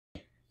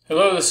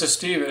Hello, this is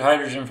Steve at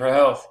Hydrogen for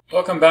Health.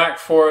 Welcome back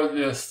for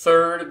the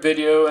third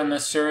video in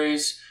this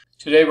series.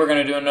 Today we're going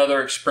to do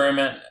another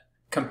experiment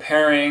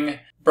comparing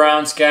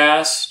Brown's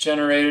gas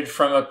generated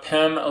from a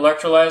PEM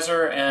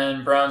electrolyzer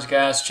and Brown's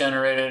gas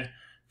generated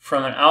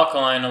from an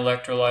alkaline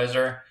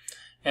electrolyzer.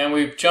 And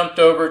we've jumped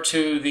over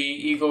to the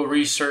Eagle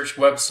Research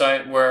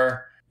website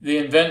where the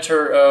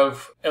inventor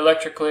of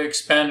electrically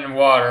expanded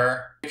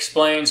water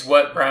explains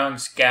what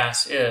Brown's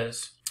gas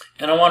is.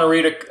 And I want to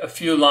read a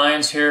few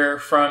lines here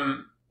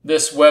from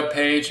this web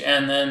page,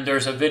 and then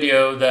there's a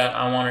video that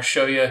I want to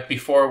show you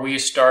before we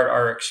start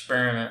our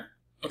experiment.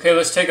 Okay,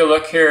 let's take a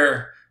look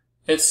here.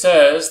 It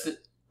says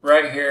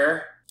right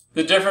here,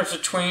 the difference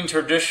between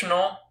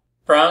traditional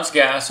Brown's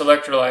gas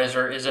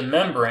electrolyzer is a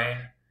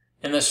membrane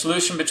in the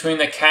solution between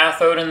the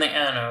cathode and the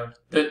anode.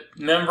 The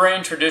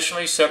membrane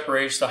traditionally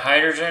separates the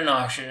hydrogen and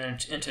oxygen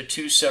into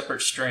two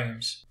separate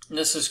streams. And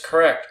this is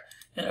correct.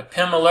 In a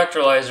PEM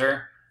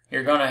electrolyzer,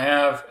 you're going to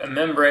have a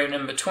membrane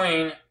in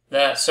between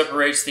that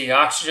separates the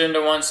oxygen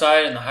to one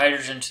side and the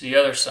hydrogen to the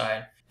other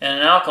side. And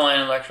an alkaline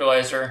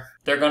electrolyzer,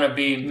 they're going to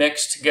be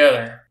mixed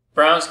together.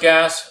 Brown's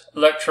gas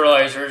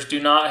electrolyzers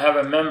do not have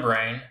a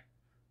membrane,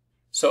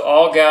 so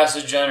all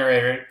gases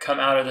generated come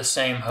out of the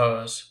same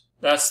hose.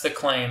 That's the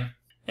claim.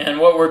 And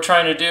what we're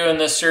trying to do in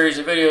this series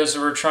of videos is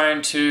we're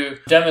trying to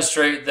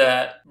demonstrate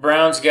that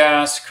Brown's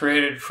gas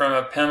created from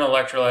a PEM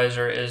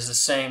electrolyzer is the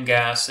same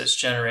gas that's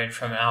generated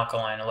from an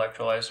alkaline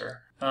electrolyzer.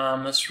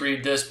 Let's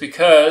read this.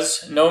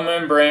 Because no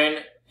membrane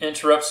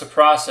interrupts the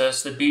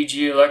process, the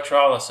BG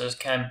electrolysis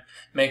can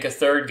make a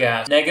third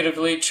gas,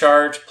 negatively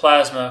charged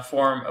plasma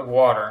form of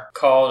water,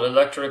 called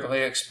electrically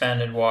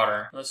expanded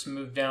water. Let's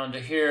move down to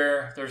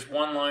here. There's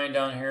one line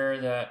down here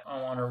that I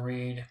want to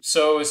read.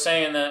 So it's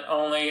saying that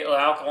only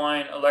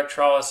alkaline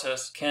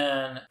electrolysis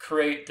can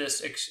create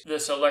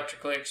this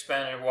electrically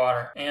expanded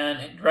water.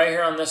 And right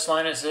here on this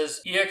line it says,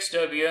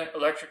 EXW,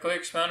 electrically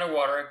expanded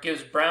water,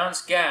 gives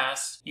Brown's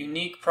gas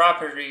unique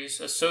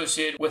properties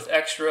associated with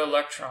extra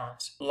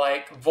electrons,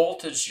 like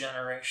voltage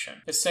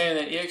generation. It's saying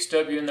that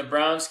EXW in the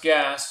Brown's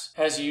gas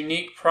has a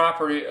unique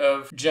property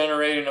of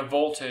generating a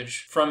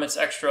voltage from its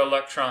extra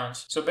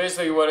electrons. So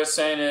basically what it's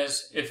saying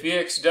is if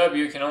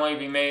EXW can only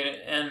be made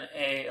in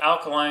an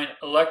alkaline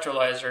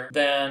electrolyzer,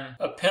 then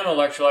a PEM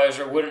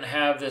electrolyzer wouldn't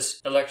have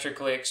this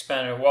electrically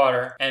expanded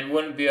water and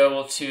wouldn't be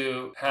able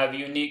to have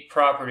unique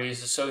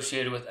properties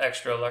associated with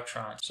extra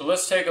electrons. So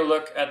let's take a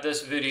look at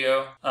this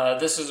video.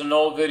 This is an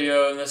old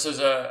video, and this is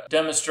a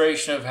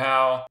demonstration of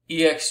how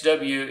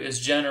EXW is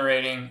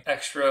generating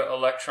extra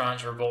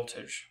electrons or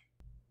voltage.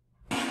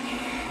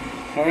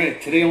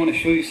 Alright, today I want to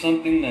show you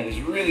something that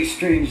is really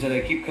strange that I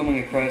keep coming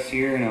across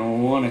here, and I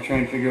want to try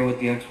and figure out what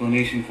the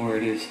explanation for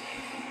it is.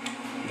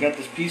 I've got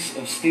this piece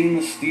of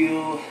stainless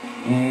steel,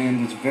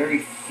 and it's very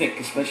thick,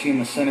 especially in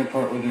the center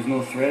part where there's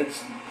no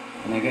threads.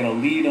 And I got a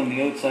lead on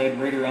the outside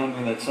right around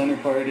where that center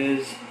part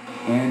is,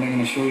 and I'm going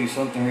to show you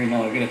something right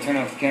now. I'm going to turn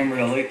off the camera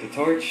to light the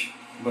torch,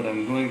 but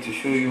I'm going to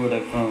show you what I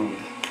found.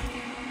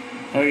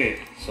 Okay,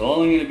 so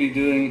all I'm going to be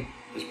doing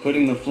is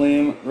putting the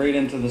flame right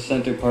into the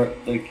center part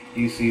like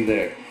you see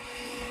there.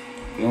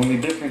 The only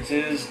difference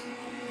is,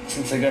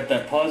 since I got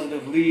that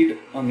positive lead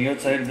on the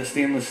outside of the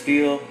stainless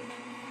steel,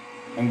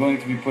 I'm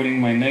going to be putting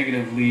my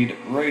negative lead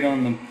right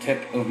on the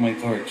tip of my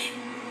torch.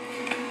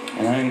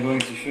 And I'm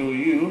going to show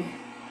you,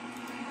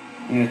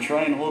 I'm going to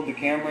try and hold the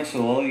camera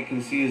so all you can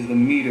see is the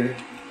meter.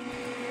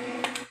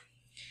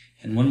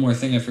 And one more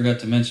thing I forgot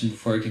to mention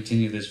before I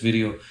continue this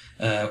video.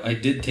 I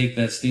did take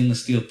that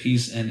stainless steel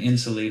piece and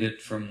insulate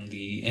it from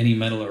any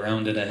metal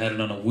around it. I had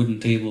it on a wooden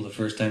table the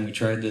first time we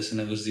tried this,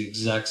 and it was the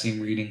exact same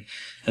reading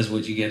as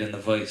what you get in the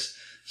vise.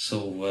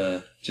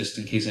 So just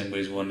in case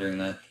anybody's wondering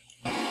that.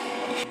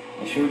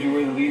 I showed you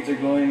where the leads are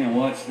going, and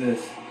watch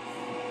this.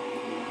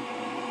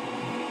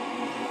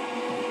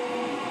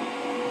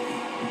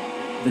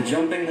 The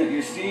jumping that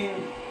you're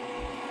seeing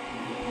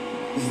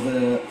is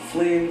the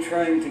flame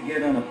trying to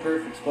get on a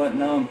perfect spot.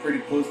 Now I'm pretty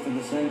close to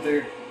the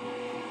center.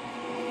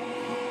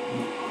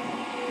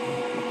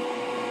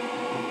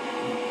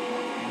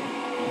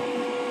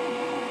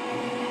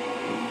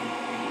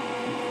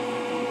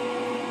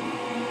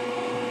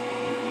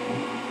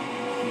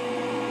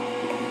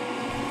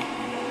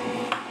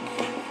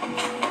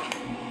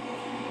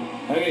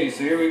 Okay, so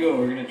here we go.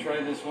 We're going to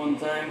try this one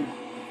time.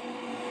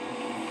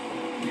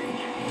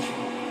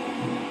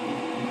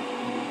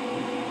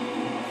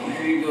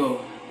 There you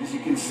go. As you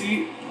can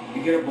see,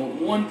 you get about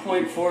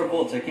 1.4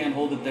 volts. I can't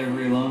hold it there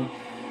very long.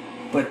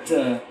 But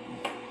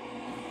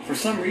for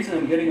some reason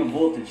I'm getting a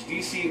voltage.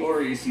 DC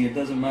or AC, it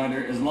doesn't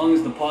matter. As long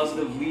as the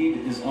positive lead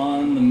is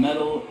on the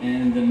metal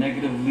and the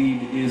negative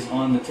lead is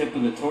on the tip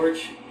of the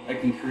torch, I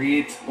can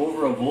create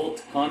over a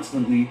volt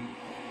constantly.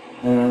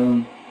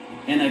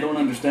 And I don't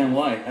understand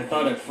why. I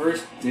thought at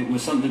first it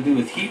was something to do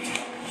with heat.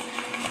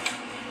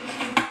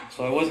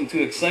 So I wasn't too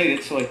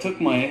excited, so I took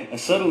my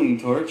acetylene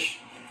torch,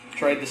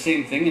 tried the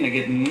same thing, and I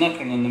get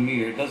nothing on the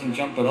meter. It doesn't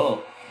jump at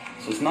all.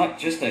 So it's not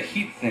just a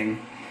heat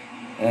thing.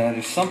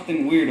 There's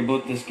something weird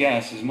about this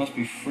gas. There must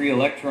be free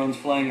electrons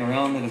flying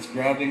around that it's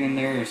grabbing in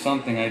there or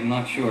something, I'm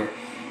not sure.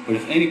 But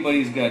if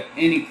anybody's got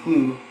any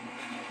clue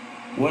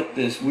what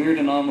this weird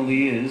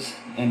anomaly is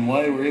and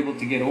why we're able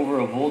to get over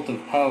a volt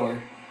of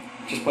power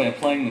just by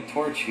applying the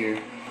torch here,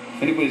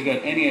 if anybody's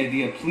got any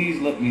idea,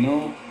 please let me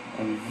know.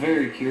 I'm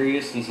very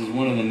curious. This is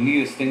one of the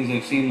neatest things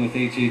I've seen with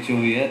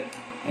HHO yet,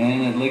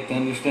 and I'd like to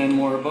understand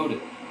more about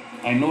it.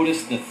 I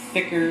noticed the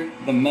thicker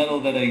the metal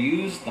that I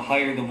use, the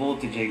higher the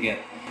voltage I get.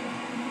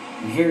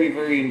 Very,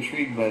 very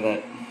intrigued by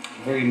that.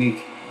 Very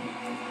neat.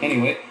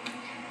 Anyway,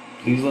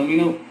 please let me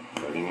know.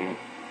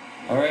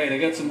 Alright, I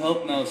got some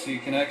help now so you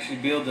can actually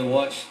be able to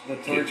watch the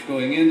torch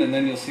going in, and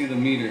then you'll see the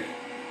meter.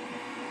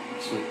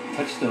 So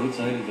touch the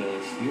outside of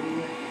the steel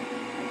there.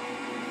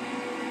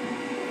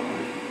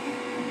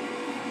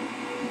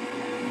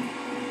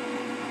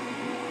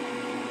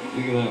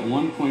 Look at that,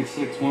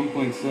 1.6,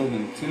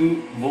 1.7,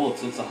 2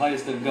 volts. That's the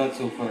highest I've got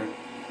so far.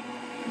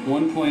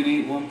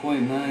 1.8,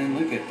 1.9,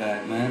 look at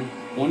that, man.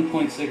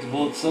 1.6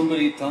 volts.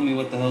 Somebody tell me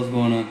what the hell's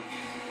going on.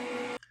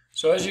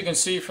 So as you can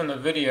see from the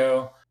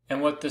video,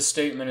 and what this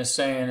statement is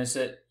saying is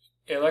that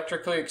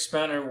electrically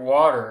expanded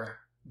water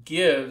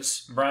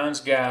gives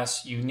Brown's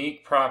gas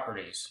unique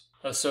properties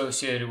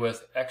associated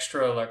with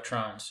extra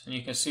electrons. And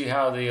you can see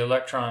how the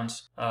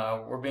electrons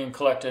were being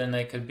collected and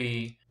they could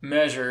be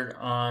measured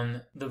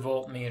on the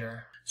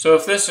voltmeter. So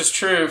if this is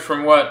true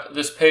from what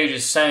this page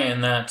is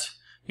saying, that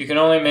you can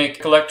only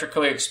make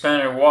electrically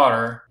expanded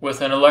water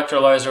with an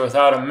electrolyzer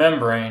without a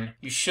membrane,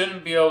 you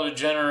shouldn't be able to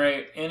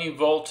generate any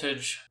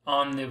voltage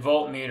on the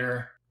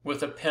voltmeter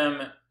with a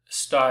PEM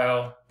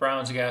style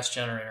Brown's gas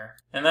generator.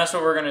 And that's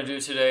what we're going to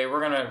do today. We're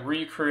going to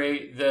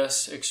recreate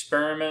this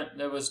experiment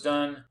that was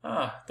done,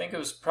 I think it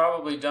was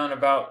probably done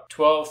about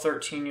 12,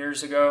 13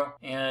 years ago.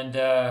 And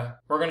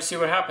we're going to see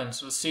what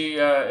happens. We'll see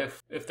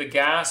if the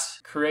gas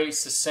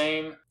creates the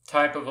same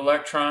type of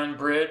electron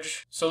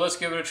bridge. So let's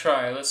give it a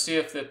try. Let's see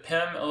if the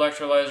PEM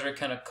electrolyzer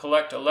can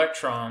collect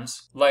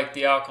electrons like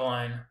the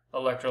alkaline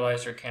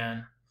electrolyzer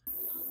can.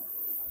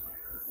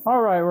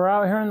 Alright, we're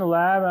out here in the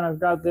lab and I've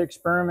got the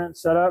experiment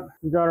set up.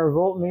 We've got our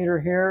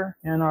voltmeter here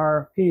and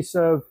our piece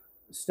of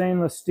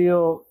stainless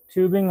steel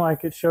tubing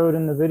like it showed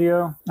in the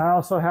video. I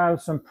also have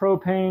some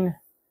propane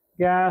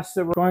gas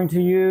that we're going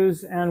to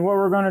use, and what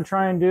we're going to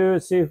try and do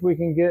is see if we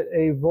can get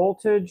a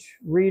voltage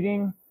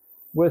reading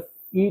with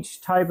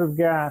each type of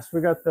gas. We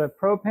got the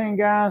propane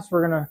gas.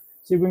 We're going to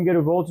see if we can get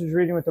a voltage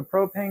reading with the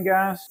propane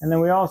gas, and then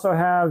we also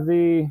have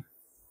the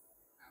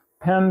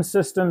PEM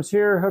systems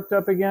here hooked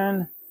up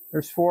again.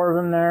 There's 4 of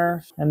them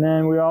there. And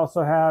then we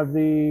also have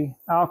the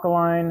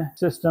alkaline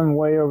system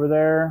way over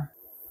there,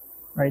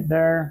 right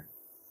there.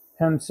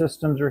 PEM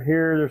systems are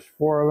here. There's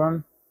 4 of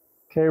them.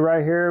 Okay,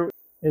 right here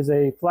is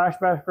a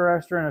flashback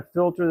arrestor and a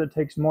filter that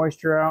takes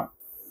moisture out.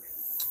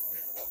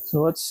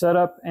 So let's set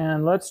up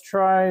and let's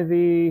try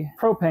the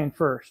propane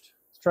first.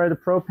 Let's try the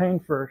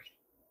propane first.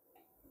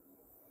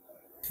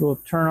 So we'll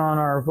turn on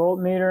our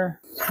voltmeter,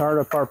 start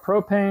up our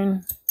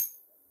propane.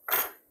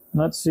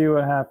 Let's see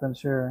what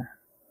happens here.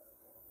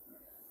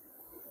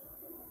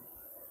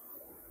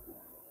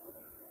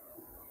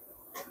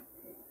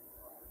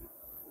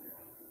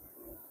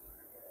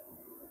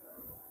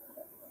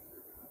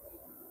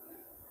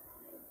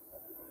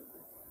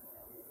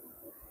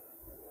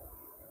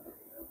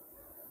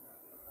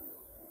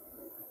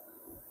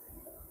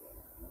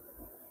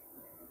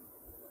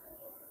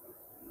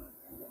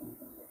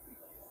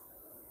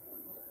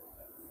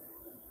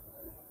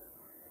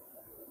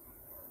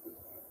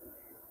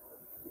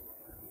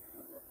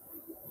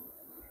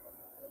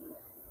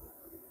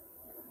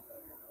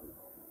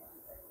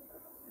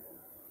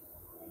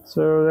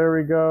 So there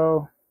we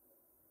go.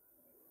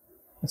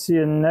 I see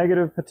a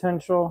negative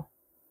potential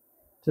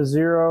to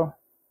 0.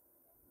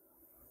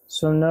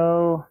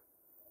 So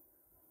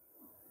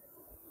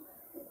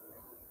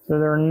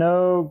there are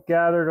no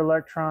gathered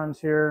electrons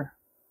here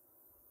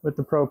with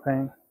the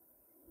propane.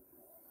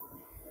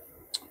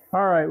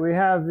 All right, we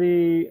have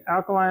the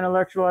alkaline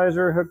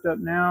electrolyzer hooked up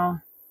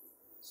now.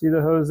 See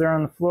the hose there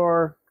on the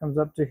floor, comes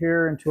up to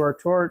here into our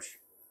torch.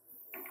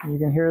 You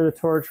can hear the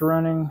torch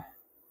running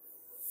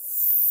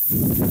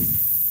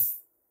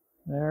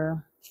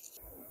there.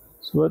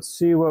 So let's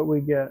see what we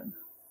get.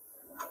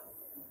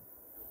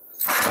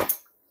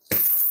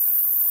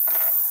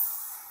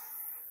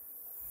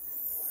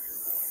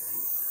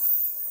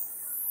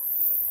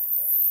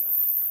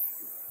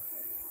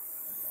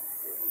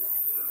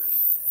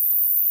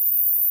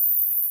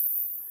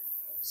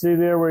 See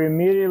there, we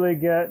immediately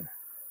get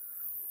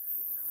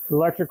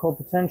electrical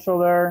potential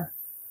there,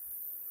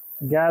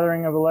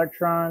 gathering of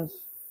electrons,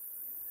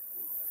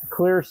 a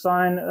clear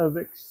sign of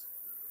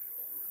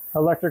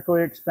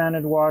electrically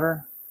expanded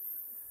water.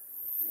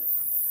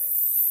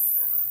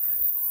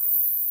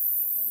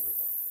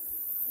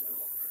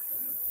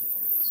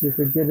 See if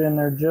we get in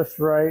there just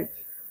right.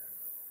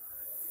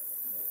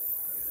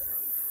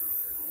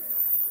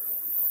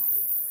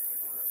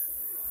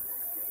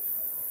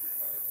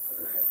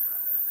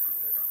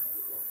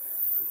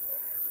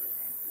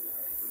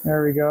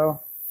 There we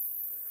go.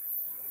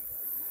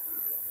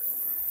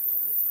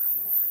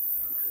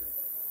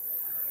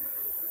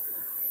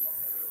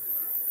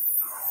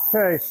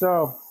 Okay,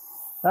 so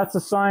that's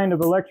a sign of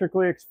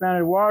electrically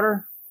expanded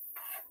water,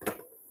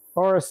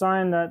 or a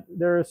sign that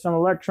there is some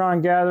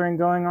electron gathering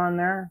going on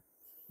there.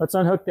 Let's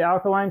unhook the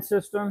alkaline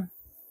system.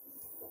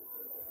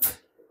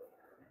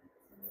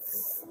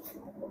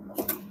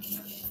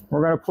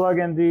 We're going to plug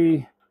in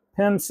the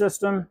PEM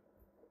system.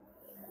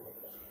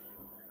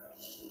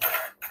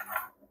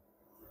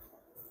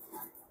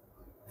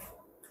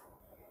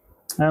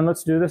 And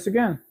let's do this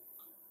again.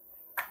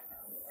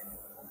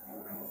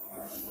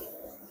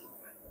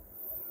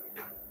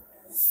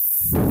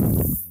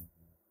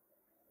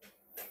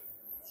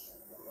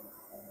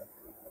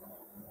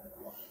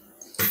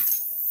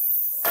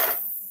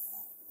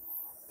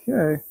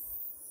 Okay.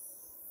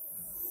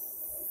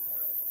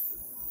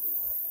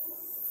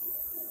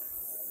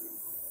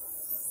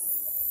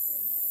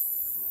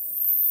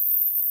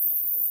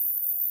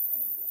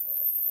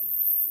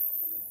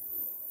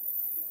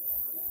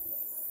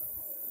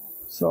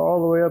 So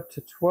all the way up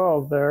to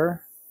 12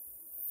 there.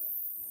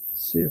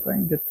 Let's see if I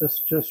can get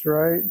this just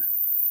right.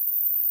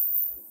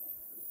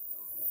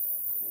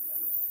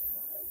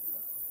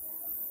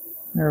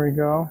 There we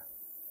go.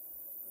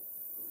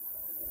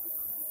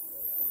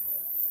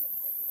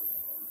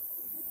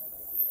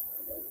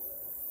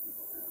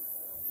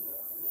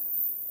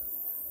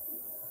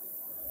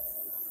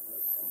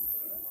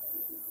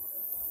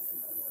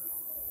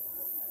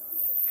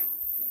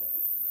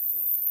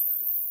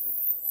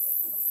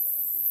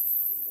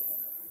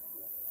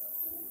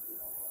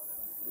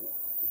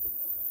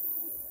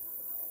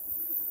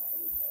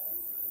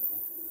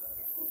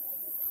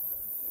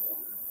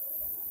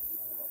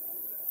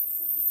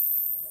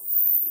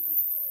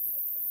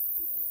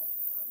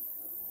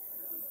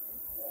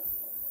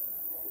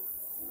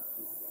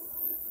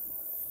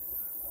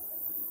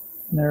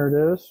 There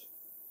it is.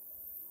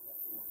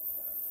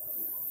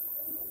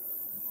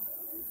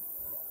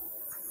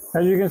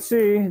 As you can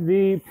see,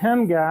 the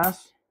PEM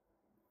gas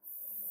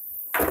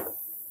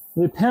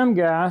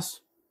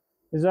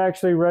is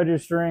actually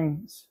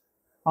registering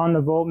on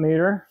the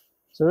voltmeter.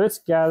 So it's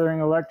gathering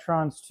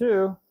electrons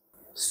too.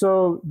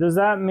 So does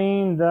that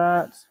mean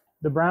that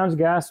the Brown's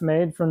gas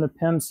made from the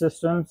PEM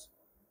systems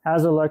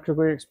has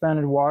electrically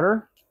expanded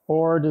water?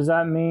 Or does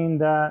that mean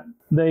that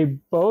they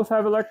both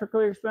have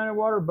electrically expanded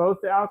water, both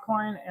the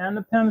alkaline and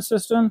the PEM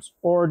systems?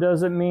 Or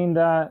does it mean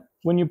that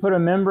when you put a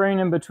membrane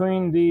in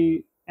between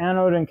the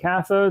anode and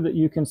cathode that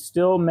you can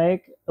still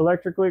make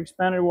electrically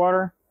expanded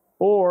water?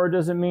 Or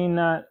does it mean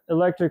that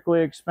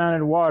electrically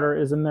expanded water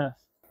is a myth?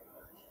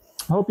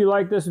 I hope you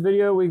like this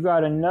video. We've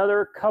got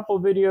another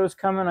couple videos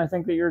coming I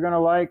think that you're going to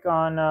like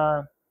on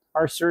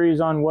our series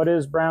on what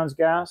is Brown's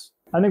gas.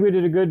 I think we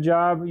did a good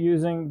job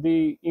using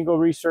the Eagle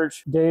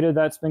Research data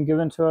that's been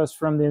given to us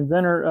from the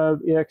inventor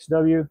of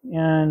EXW.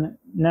 And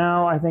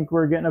now I think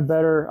we're getting a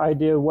better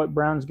idea of what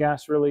Brown's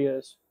gas really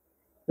is.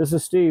 This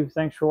is Steve.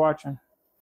 Thanks for watching.